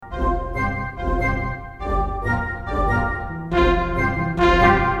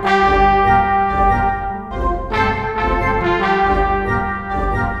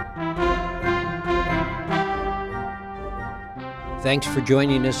Thanks for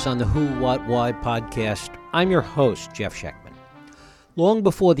joining us on the Who, What, Why podcast. I'm your host, Jeff Schechtman. Long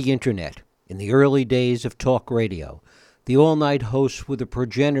before the internet, in the early days of talk radio, the all-night hosts were the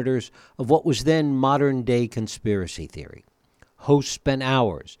progenitors of what was then modern-day conspiracy theory. Hosts spent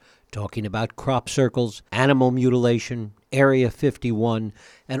hours talking about crop circles, animal mutilation, Area 51,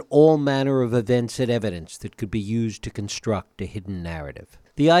 and all manner of events and evidence that could be used to construct a hidden narrative.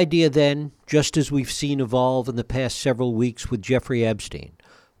 The idea then, just as we've seen evolve in the past several weeks with Jeffrey Epstein,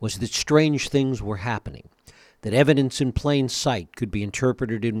 was that strange things were happening, that evidence in plain sight could be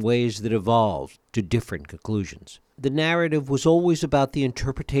interpreted in ways that evolved to different conclusions. The narrative was always about the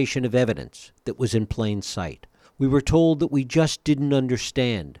interpretation of evidence that was in plain sight. We were told that we just didn't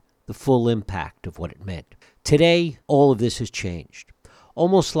understand the full impact of what it meant. Today, all of this has changed.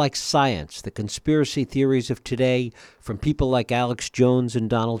 Almost like science, the conspiracy theories of today, from people like Alex Jones and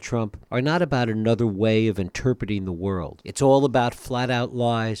Donald Trump, are not about another way of interpreting the world. It's all about flat-out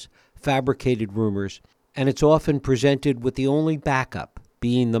lies, fabricated rumors, and it's often presented with the only backup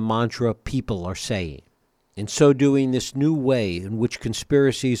being the mantra people are saying. In so doing, this new way in which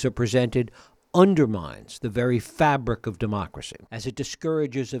conspiracies are presented undermines the very fabric of democracy, as it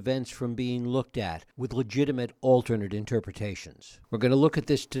discourages events from being looked at with legitimate alternate interpretations. We're going to look at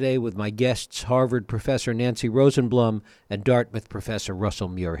this today with my guests, Harvard professor Nancy Rosenblum and Dartmouth professor Russell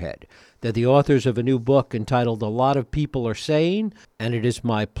Muirhead. They're the authors of a new book entitled A Lot of People Are Saying, and it is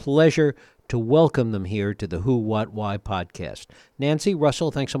my pleasure to welcome them here to the Who, What, Why podcast. Nancy,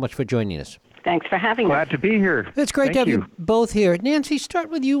 Russell, thanks so much for joining us. Thanks for having us. Glad to be here. It's great to have you both here. Nancy, start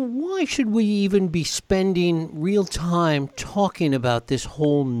with you. Why should we even be spending real time talking about this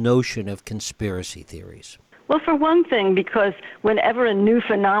whole notion of conspiracy theories? Well, for one thing, because whenever a new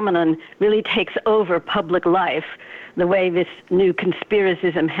phenomenon really takes over public life, the way this new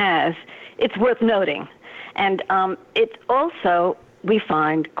conspiracism has, it's worth noting. And it's also, we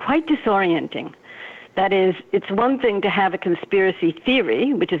find, quite disorienting. That is, it's one thing to have a conspiracy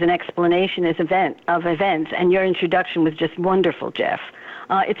theory, which is an explanation of events, and your introduction was just wonderful, Jeff.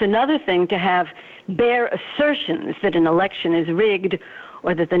 It's another thing to have bare assertions that an election is rigged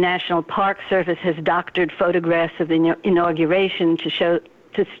or that the National Park Service has doctored photographs of the inauguration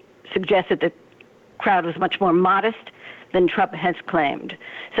to suggest that the crowd was much more modest than Trump has claimed.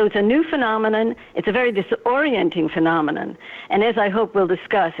 So it's a new phenomenon. It's a very disorienting phenomenon. And as I hope we'll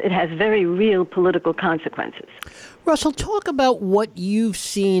discuss, it has very real political consequences. Russell, talk about what you've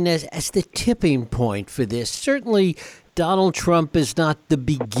seen as the tipping point for this. Certainly, Donald Trump is not the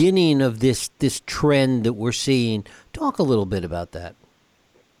beginning of this trend that we're seeing. Talk a little bit about that.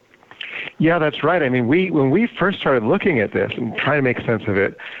 Yeah, that's right. I mean, when we first started looking at this and trying to make sense of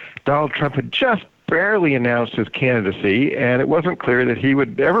it, Donald Trump had just barely announced his candidacy, and it wasn't clear that he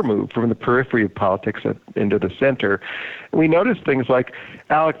would ever move from the periphery of politics into the center. And we noticed things like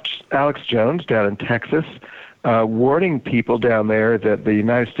Alex Jones down in Texas warning people down there that the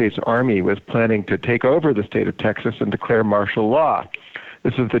United States Army was planning to take over the state of Texas and declare martial law.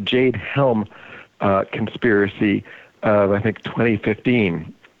 This is the Jade Helm conspiracy of, I think,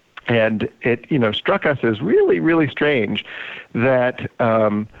 2015. And it, struck us as really, really strange that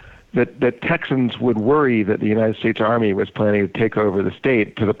that Texans would worry that the United States Army was planning to take over the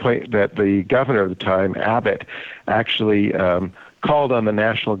state, to the point that the governor of the time, Abbott, actually called on the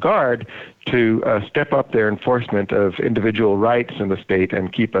National Guard to step up their enforcement of individual rights in the state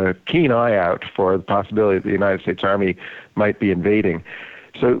and keep a keen eye out for the possibility that the United States Army might be invading.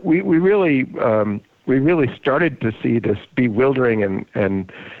 So we really started to see this bewildering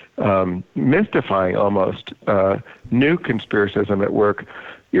and mystifying almost new conspiracism at work.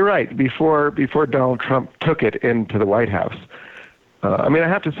 You're right. Before Donald Trump took it into the White House, I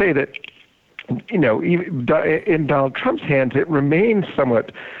have to say that, even in Donald Trump's hands, it remains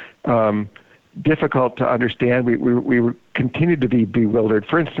somewhat difficult to understand. We continue to be bewildered.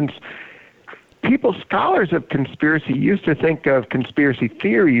 For instance, scholars of conspiracy used to think of conspiracy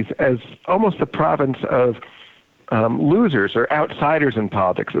theories as almost the province of losers or outsiders in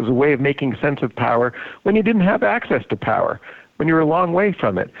politics, as a way of making sense of power when you didn't have access to power, when you were a long way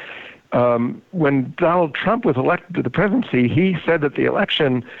from it. When Donald Trump was elected to the presidency, he said that the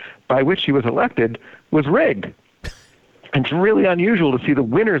election by which he was elected was rigged. And it's really unusual to see the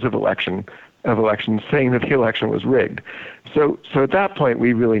winners of elections saying that the election was rigged. So at that point,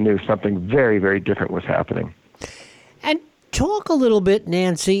 we really knew something very, very different was happening. And talk a little bit,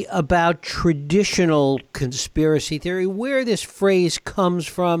 Nancy, about traditional conspiracy theory, where this phrase comes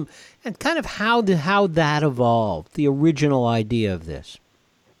from, and kind of how that evolved, the original idea of this.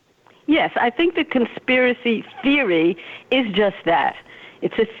 Yes, I think the conspiracy theory is just that.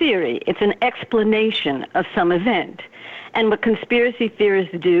 It's a theory. It's an explanation of some event. And what conspiracy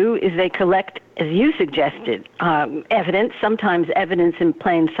theorists do is they collect, as you suggested, evidence, sometimes evidence in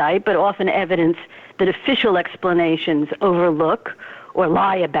plain sight, but often evidence that official explanations overlook or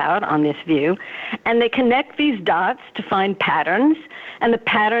lie about on this view. And they connect these dots to find patterns, and the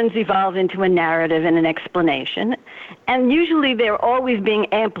patterns evolve into a narrative and an explanation. And usually they're always being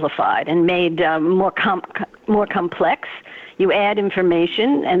amplified and made more complex. You add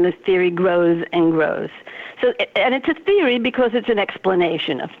information, and the theory grows and grows. So, and it's a theory because it's an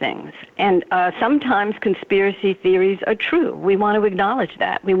explanation of things. And sometimes conspiracy theories are true. We want to acknowledge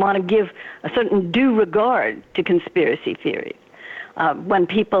that. We want to give a certain due regard to conspiracy theories. When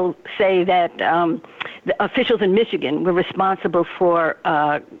people say that the officials in Michigan were responsible for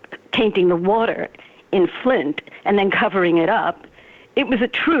tainting the water in Flint and then covering it up, it was a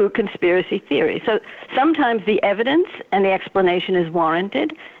true conspiracy theory. So sometimes the evidence and the explanation is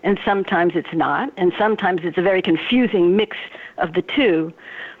warranted, and sometimes it's not, and sometimes it's a very confusing mix of the two.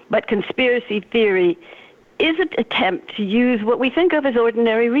 But conspiracy theory is an attempt to use what we think of as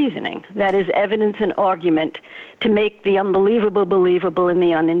ordinary reasoning, that is evidence and argument, to make the unbelievable believable and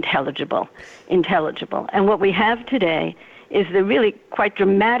the unintelligible intelligible. And what we have today is the really quite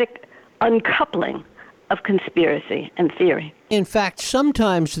dramatic uncoupling of conspiracy and theory. In fact,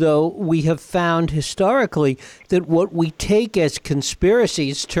 sometimes, though, we have found historically that what we take as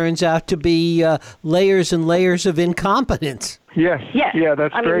conspiracies turns out to be layers and layers of incompetence. Yes. Yeah,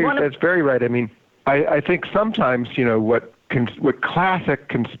 that's very right. I mean, I think sometimes, what classic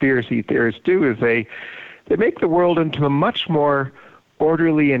conspiracy theorists do is they make the world into a much more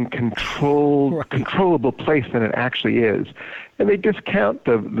orderly and controllable place than it actually is. And they discount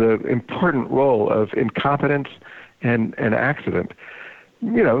the important role of incompetence and accident.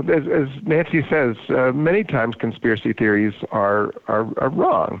 As Nancy says, many times conspiracy theories are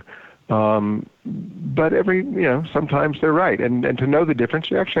wrong. But sometimes they're right. And to know the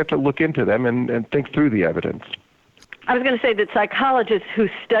difference, you actually have to look into them and think through the evidence. I was going to say that psychologists who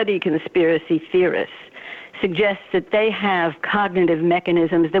study conspiracy theorists suggest that they have cognitive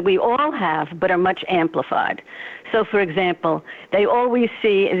mechanisms that we all have but are much amplified. So, for example, they always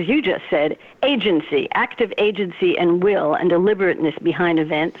see, as you just said, agency, active agency and will and deliberateness behind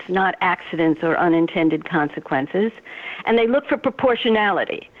events, not accidents or unintended consequences. And they look for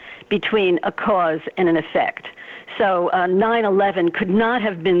proportionality between a cause and an effect. So 9/11 could not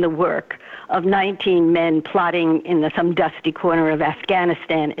have been the work of 19 men plotting in some dusty corner of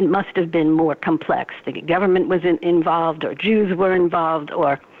Afghanistan. It must have been more complex. The government was involved, or Jews were involved,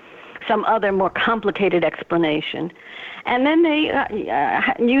 or some other more complicated explanation. And then they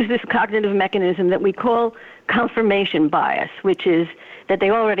use this cognitive mechanism that we call confirmation bias, which is that they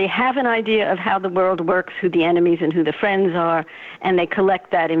already have an idea of how the world works, who the enemies and who the friends are, and they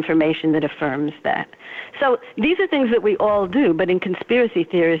collect that information that affirms that. So these are things that we all do, but in conspiracy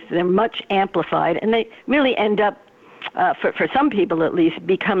theories, they're much amplified, and they really end up, for some people at least,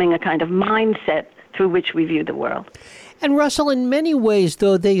 becoming a kind of mindset through which we view the world. And Russell, in many ways,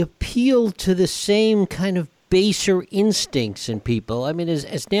 though, they appeal to the same kind of baser instincts in people. I mean,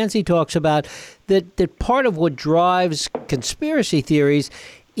 as Nancy talks about, that part of what drives conspiracy theories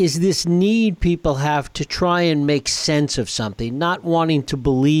is this need people have to try and make sense of something, not wanting to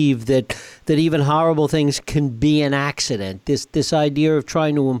believe that even horrible things can be an accident, this idea of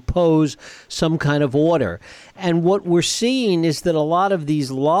trying to impose some kind of order. And what we're seeing is that a lot of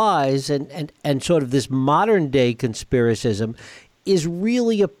these lies and sort of this modern day conspiracism is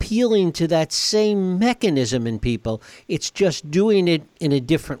really appealing to that same mechanism in people. It's just doing it in a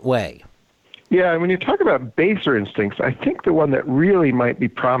different way. Yeah, and when you talk about baser instincts, I think the one that really might be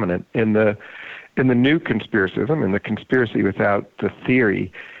prominent in the new conspiracism, in the conspiracy without the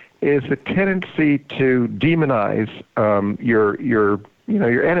theory, is the tendency to demonize your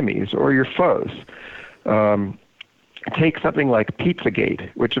enemies or your foes. Take something like Pizzagate,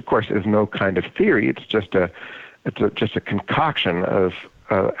 which of course is no kind of theory. It's just a concoction of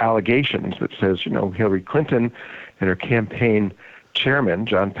allegations that says, Hillary Clinton and her campaign chairman,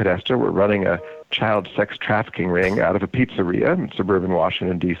 John Podesta, were running a child sex trafficking ring out of a pizzeria in suburban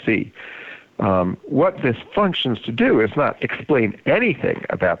Washington, D.C. What this functions to do is not explain anything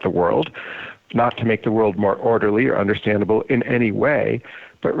about the world, not to make the world more orderly or understandable in any way,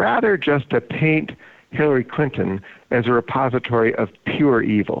 but rather just to paint Hillary Clinton as a repository of pure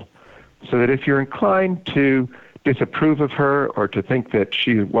evil. So that if you're inclined to disapprove of her or to think that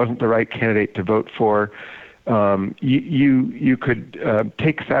she wasn't the right candidate to vote for, you could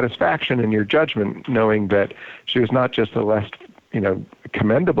take satisfaction in your judgment knowing that she was not just a less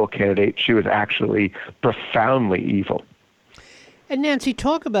commendable candidate, she was actually profoundly evil. And Nancy,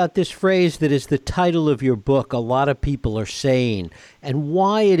 talk about this phrase that is the title of your book, A Lot of People Are Saying, and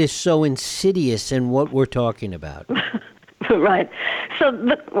why it is so insidious in what we're talking about. Right. So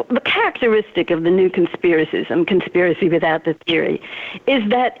the characteristic of the new conspiracism, conspiracy without the theory, is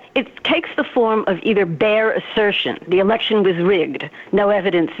that it takes the form of either bare assertion, the election was rigged, no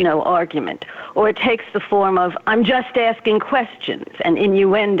evidence, no argument, or it takes the form of, I'm just asking questions, and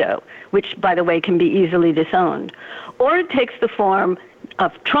innuendo, which, by the way, can be easily disowned. Or it takes the form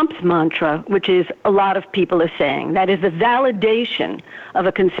of Trump's mantra, which is a lot of people are saying. That is, the validation of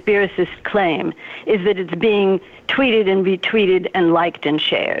a conspiracist claim is that it's being tweeted and retweeted and liked and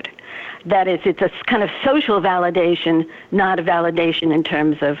shared. That is, it's a kind of social validation, not a validation in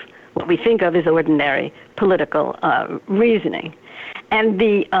terms of what we think of as ordinary political reasoning. And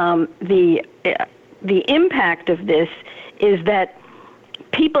the impact of this is that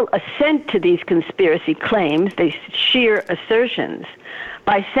people assent to these conspiracy claims, these sheer assertions,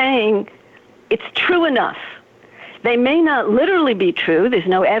 by saying it's true enough. They may not literally be true. There's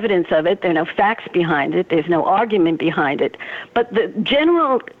no evidence of it. There are no facts behind it. There's no argument behind it. But the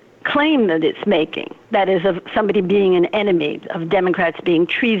general claim that it's making, that is of somebody being an enemy, of Democrats being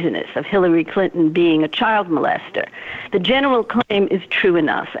treasonous, of Hillary Clinton being a child molester, the general claim is true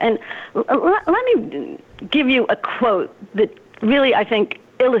enough. And let me give you a quote that really, I think,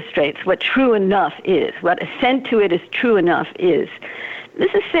 illustrates what true enough is, what assent to it as true enough is. This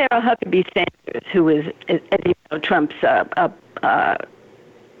is Sarah Huckabee Sanders, who was, as you know, Trump's,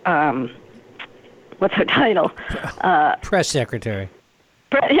 what's her title? Press secretary.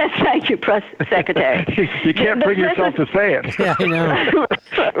 Yes, thank you, press secretary. You can't bring yourself to say it. Yeah, I know.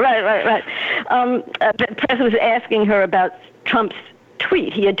 Right. The press was asking her about Trump's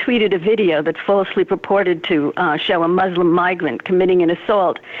tweet. He had tweeted a video that falsely purported to show a Muslim migrant committing an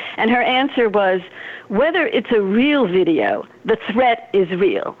assault. And her answer was, whether it's a real video, the threat is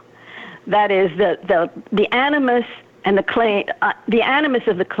real. That is, the animus and the claim, the animus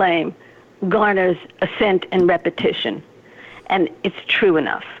of the claim garners assent and repetition. And it's true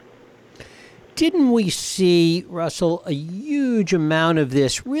enough. Didn't we see, Russell, a huge amount of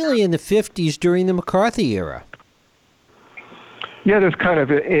this really in the 50s during the McCarthy era? Yeah, there's kind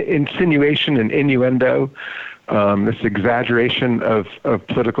of insinuation and innuendo, this exaggeration of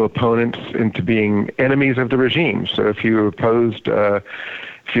political opponents into being enemies of the regime. So if you opposed the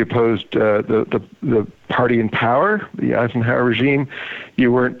party in power, the Eisenhower regime,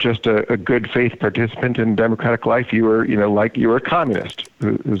 you weren't just a good faith participant in democratic life. You were, like you were a communist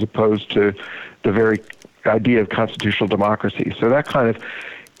who was opposed to the very idea of constitutional democracy. So that kind of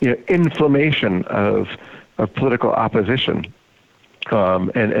inflammation of political opposition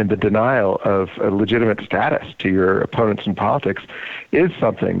and the denial of a legitimate status to your opponents in politics is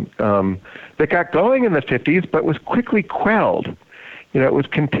something that got going in the 50s, but was quickly quelled. It was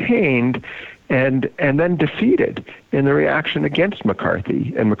contained and then defeated in the reaction against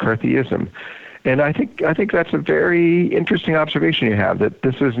McCarthy and McCarthyism. And I think that's a very interesting observation you have, that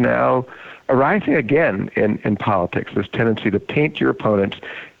this is now arising again in politics, this tendency to paint your opponents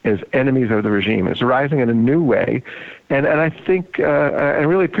as enemies of the regime. It's arising in a new way. And I think, I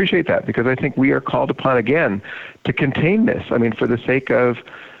really appreciate that, because I think we are called upon again to contain this, for the sake of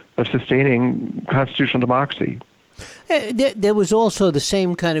sustaining constitutional democracy. There was also the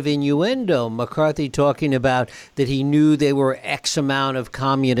same kind of innuendo. McCarthy talking about that he knew there were X amount of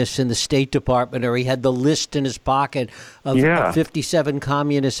communists in the State Department, or he had the list in his pocket of 57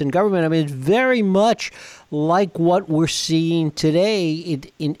 communists in government. It's very much like what we're seeing today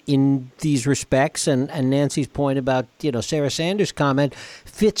in these respects. And Nancy's point about, Sarah Sanders' comment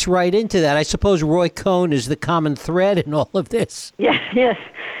fits right into that. I suppose Roy Cohn is the common thread in all of this. Yes,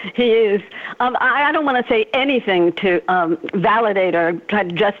 he is. I don't want to say anything to validate or try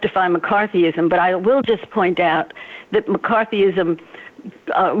to justify McCarthyism, but I will just point out that McCarthyism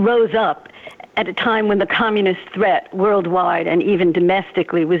rose up at a time when the communist threat worldwide and even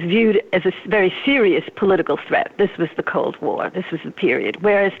domestically was viewed as a very serious political threat. This was the Cold War. This was the period.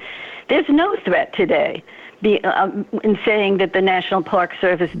 Whereas there's no threat today in saying that the National Park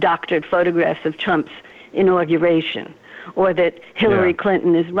Service doctored photographs of Trump's inauguration, or that Hillary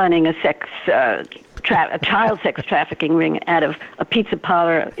Clinton is running a child sex trafficking ring out of a pizza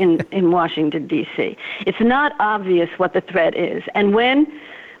parlor in Washington, D.C. It's not obvious what the threat is. And when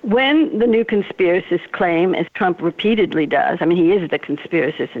the new conspiracist claim, as Trump repeatedly does, he is the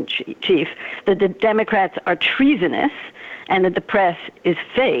conspiracist in chief, that the Democrats are treasonous and that the press is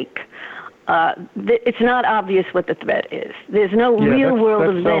fake, it's not obvious what the threat is. There's no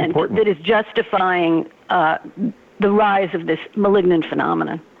real-world event that is justifying the rise of this malignant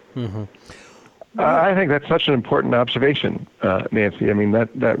phenomenon. Mm-hmm. I think that's such an important observation, Nancy. I mean,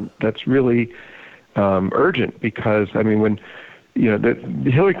 that's really urgent because, I mean, when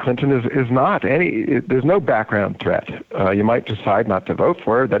Hillary Clinton is not there's no background threat. You might decide not to vote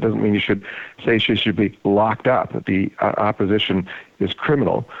for her. That doesn't mean you should say she should be locked up, that the opposition is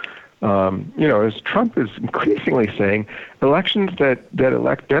criminal. As Trump is increasingly saying, elections that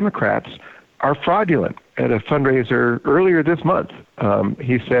elect Democrats are fraudulent. At a fundraiser earlier this month,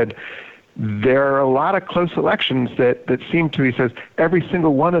 he said, there are a lot of close elections that seem to, he says, every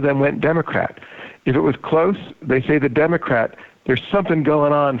single one of them went Democrat. If it was close, they say the Democrat, there's something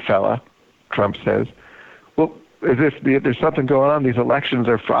going on, fella, Trump says. Well, as if there's something going on, these elections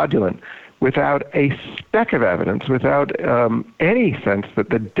are fraudulent, without a speck of evidence, without any sense that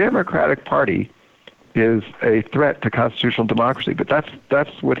the Democratic Party is a threat to constitutional democracy. But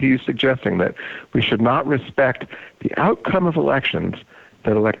that's what he's suggesting, that we should not respect the outcome of elections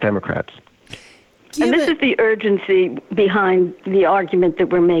that elect Democrats. And this is the urgency behind the argument that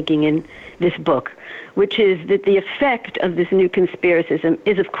we're making in this book, which is that the effect of this new conspiracism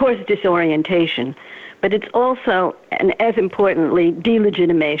is, of course, disorientation, but it's also, and as importantly,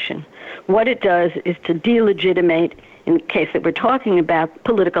 delegitimation. What it does is to delegitimate, in the case that we're talking about,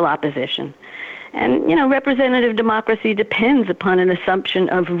 political opposition. And, representative democracy depends upon an assumption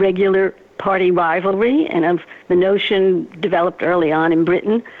of regular party rivalry and of the notion developed early on in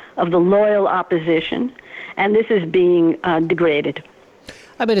Britain of the loyal opposition, and this is being degraded.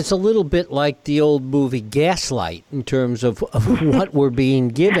 I mean, it's a little bit like the old movie Gaslight in terms of what we're being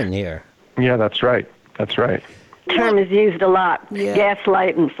given here. Yeah, that's right. That's right. The term is used a lot,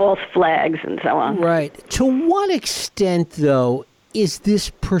 gaslight and false flags and so on. Right. To what extent, though, is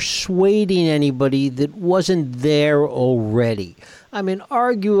this persuading anybody that wasn't there already? I mean,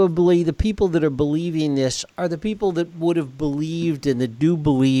 arguably, the people that are believing this are the people that would have believed and that do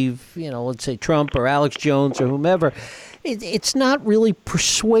believe, let's say Trump or Alex Jones or whomever. It's not really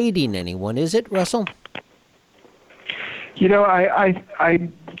persuading anyone, is it, Russell? I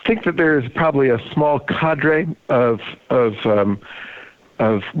think that there's probably a small cadre of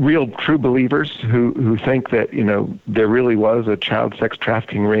real true believers who think that there really was a child sex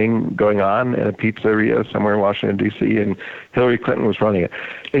trafficking ring going on in a pizzeria somewhere in Washington D.C. and Hillary Clinton was running it.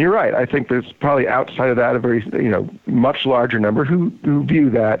 And you're right. I think there's probably outside of that a very much larger number who view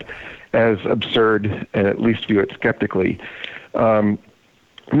that as absurd and at least view it skeptically.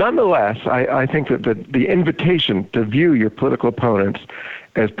 Nonetheless, I think that the invitation to view your political opponents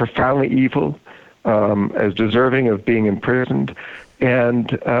as profoundly evil, as deserving of being imprisoned, and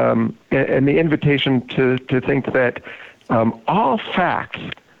the invitation to think that all facts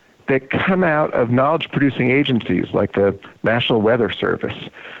that come out of knowledge-producing agencies like the National Weather Service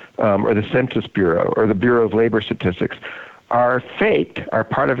or the Census Bureau or the Bureau of Labor Statistics are faked, are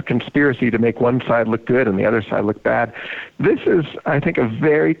part of a conspiracy to make one side look good and the other side look bad. This is, I think, a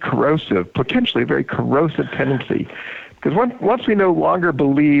very corrosive, potentially very corrosive tendency. Because once we no longer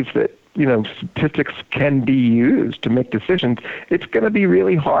believe that statistics can be used to make decisions, it's going to be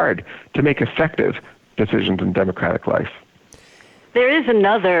really hard to make effective decisions in democratic life. There is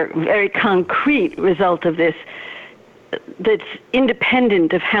another very concrete result of this that's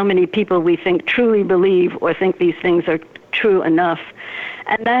independent of how many people we think truly believe or think these things are true enough,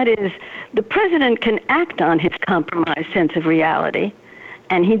 and that is the president can act on his compromised sense of reality,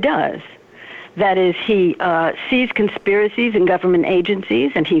 and he does. That is, he sees conspiracies in government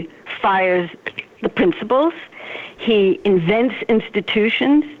agencies and he fires the principals. He invents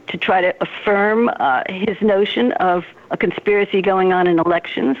institutions to try to affirm his notion of a conspiracy going on in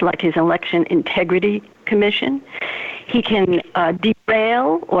elections, like his Election Integrity Commission. He can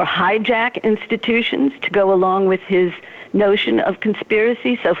derail or hijack institutions to go along with his notion of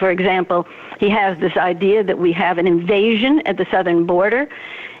conspiracy. So, for example, he has this idea that we have an invasion at the southern border.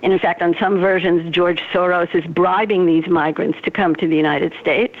 And in fact, on some versions, George Soros is bribing these migrants to come to the United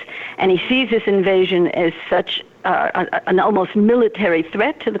States. And he sees this invasion as such an almost military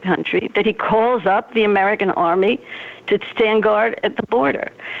threat to the country that he calls up the American army to stand guard at the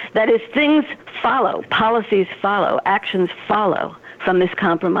border. That is, things follow, policies follow, actions follow from this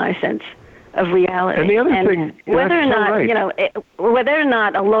compromised sense of reality. And the other thing, whether or not, right. Whether or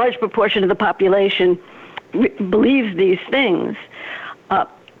not a large proportion of the population believes these things,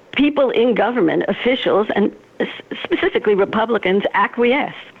 people in government, officials, and specifically Republicans,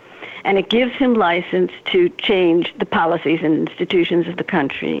 acquiesce. And it gives him license to change the policies and institutions of the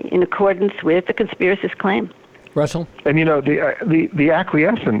country in accordance with the conspiracist claim. Russell? And the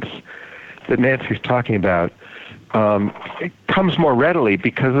acquiescence that Nancy's talking about, it comes more readily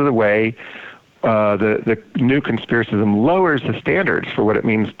because of the way the new conspiracism lowers the standards for what it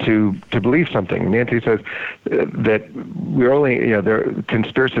means to believe something. Nancy says that we're only, the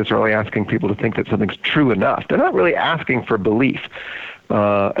conspiracists are only asking people to think that something's true enough. They're not really asking for belief.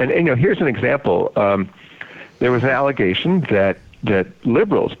 And here's an example. There was an allegation that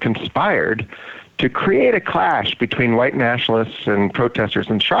liberals conspired to create a clash between white nationalists and protesters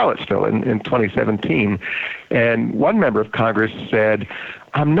in Charlottesville in 2017. And one member of Congress said,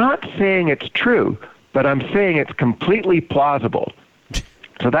 "I'm not saying it's true, but I'm saying it's completely plausible."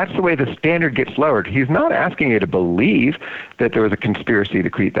 So that's the way the standard gets lowered. He's not asking you to believe that there was a conspiracy to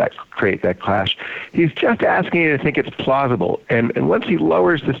create that clash. He's just asking you to think it's plausible. And once he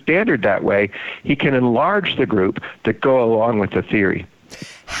lowers the standard that way, he can enlarge the group to go along with the theory.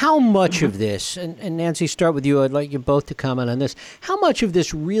 How much of this, and Nancy, start with you, I'd like you both to comment on this, how much of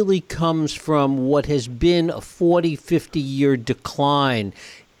this really comes from what has been a 40, 50-year decline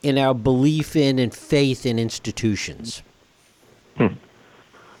in our belief in and faith in institutions?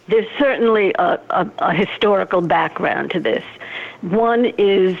 There's certainly a historical background to this. One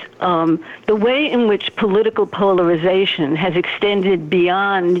is the way in which political polarization has extended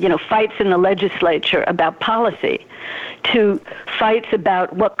beyond, fights in the legislature about policy to fights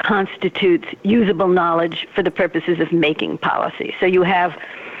about what constitutes usable knowledge for the purposes of making policy. So you have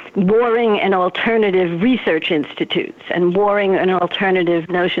warring and alternative research institutes and warring and alternative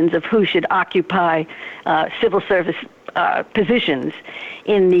notions of who should occupy civil service positions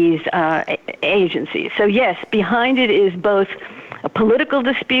in these agencies. So yes, behind it is both a political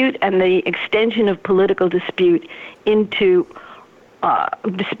dispute and the extension of political dispute into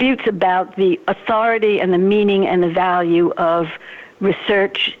disputes about the authority and the meaning and the value of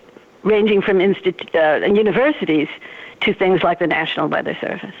research ranging from universities to things like the National Weather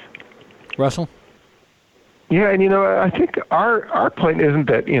Service. Russell? Yeah, and I think our point isn't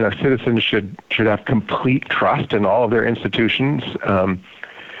that citizens should have complete trust in all of their institutions,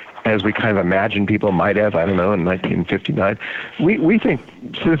 as we kind of imagine people might have, in 1959. We think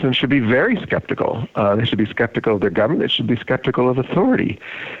citizens should be very skeptical. They should be skeptical of their government. They should be skeptical of authority.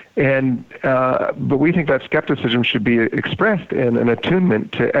 And but we think that skepticism should be expressed in an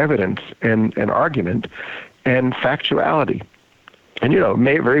attunement to evidence and argument and factuality. And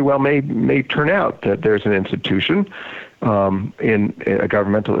may very well turn out that there's an institution in a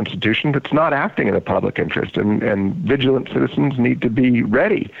governmental institution that's not acting in the public interest, and vigilant citizens need to be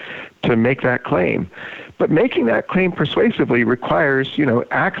ready to make that claim. But making that claim persuasively requires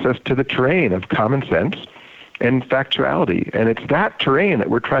access to the terrain of common sense and factuality, and it's that terrain that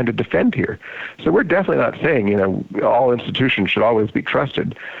we're trying to defend here. So we're definitely not saying all institutions should always be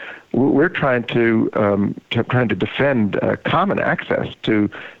trusted. We're trying to defend common access to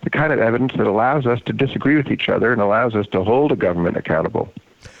the kind of evidence that allows us to disagree with each other and allows us to hold a government accountable.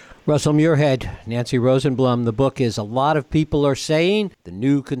 Russell Muirhead, Nancy Rosenblum, the book is A Lot of People Are Saying, The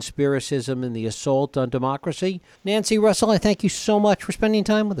New Conspiracism and the Assault on Democracy. Nancy, Russell, I thank you so much for spending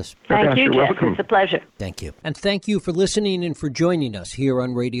time with us. Thank you, Jeff. It's a pleasure. Thank you. And thank you for listening and for joining us here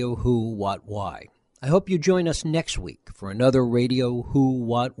on Radio Who, What, Why. I hope you join us next week for another Radio Who,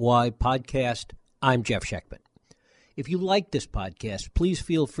 What, Why podcast. I'm Jeff Sheckman. If you like this podcast, please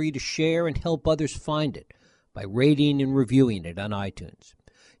feel free to share and help others find it by rating and reviewing it on iTunes.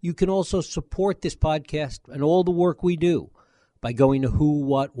 You can also support this podcast and all the work we do by going to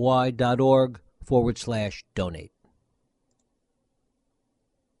whowhatwhy.org/donate.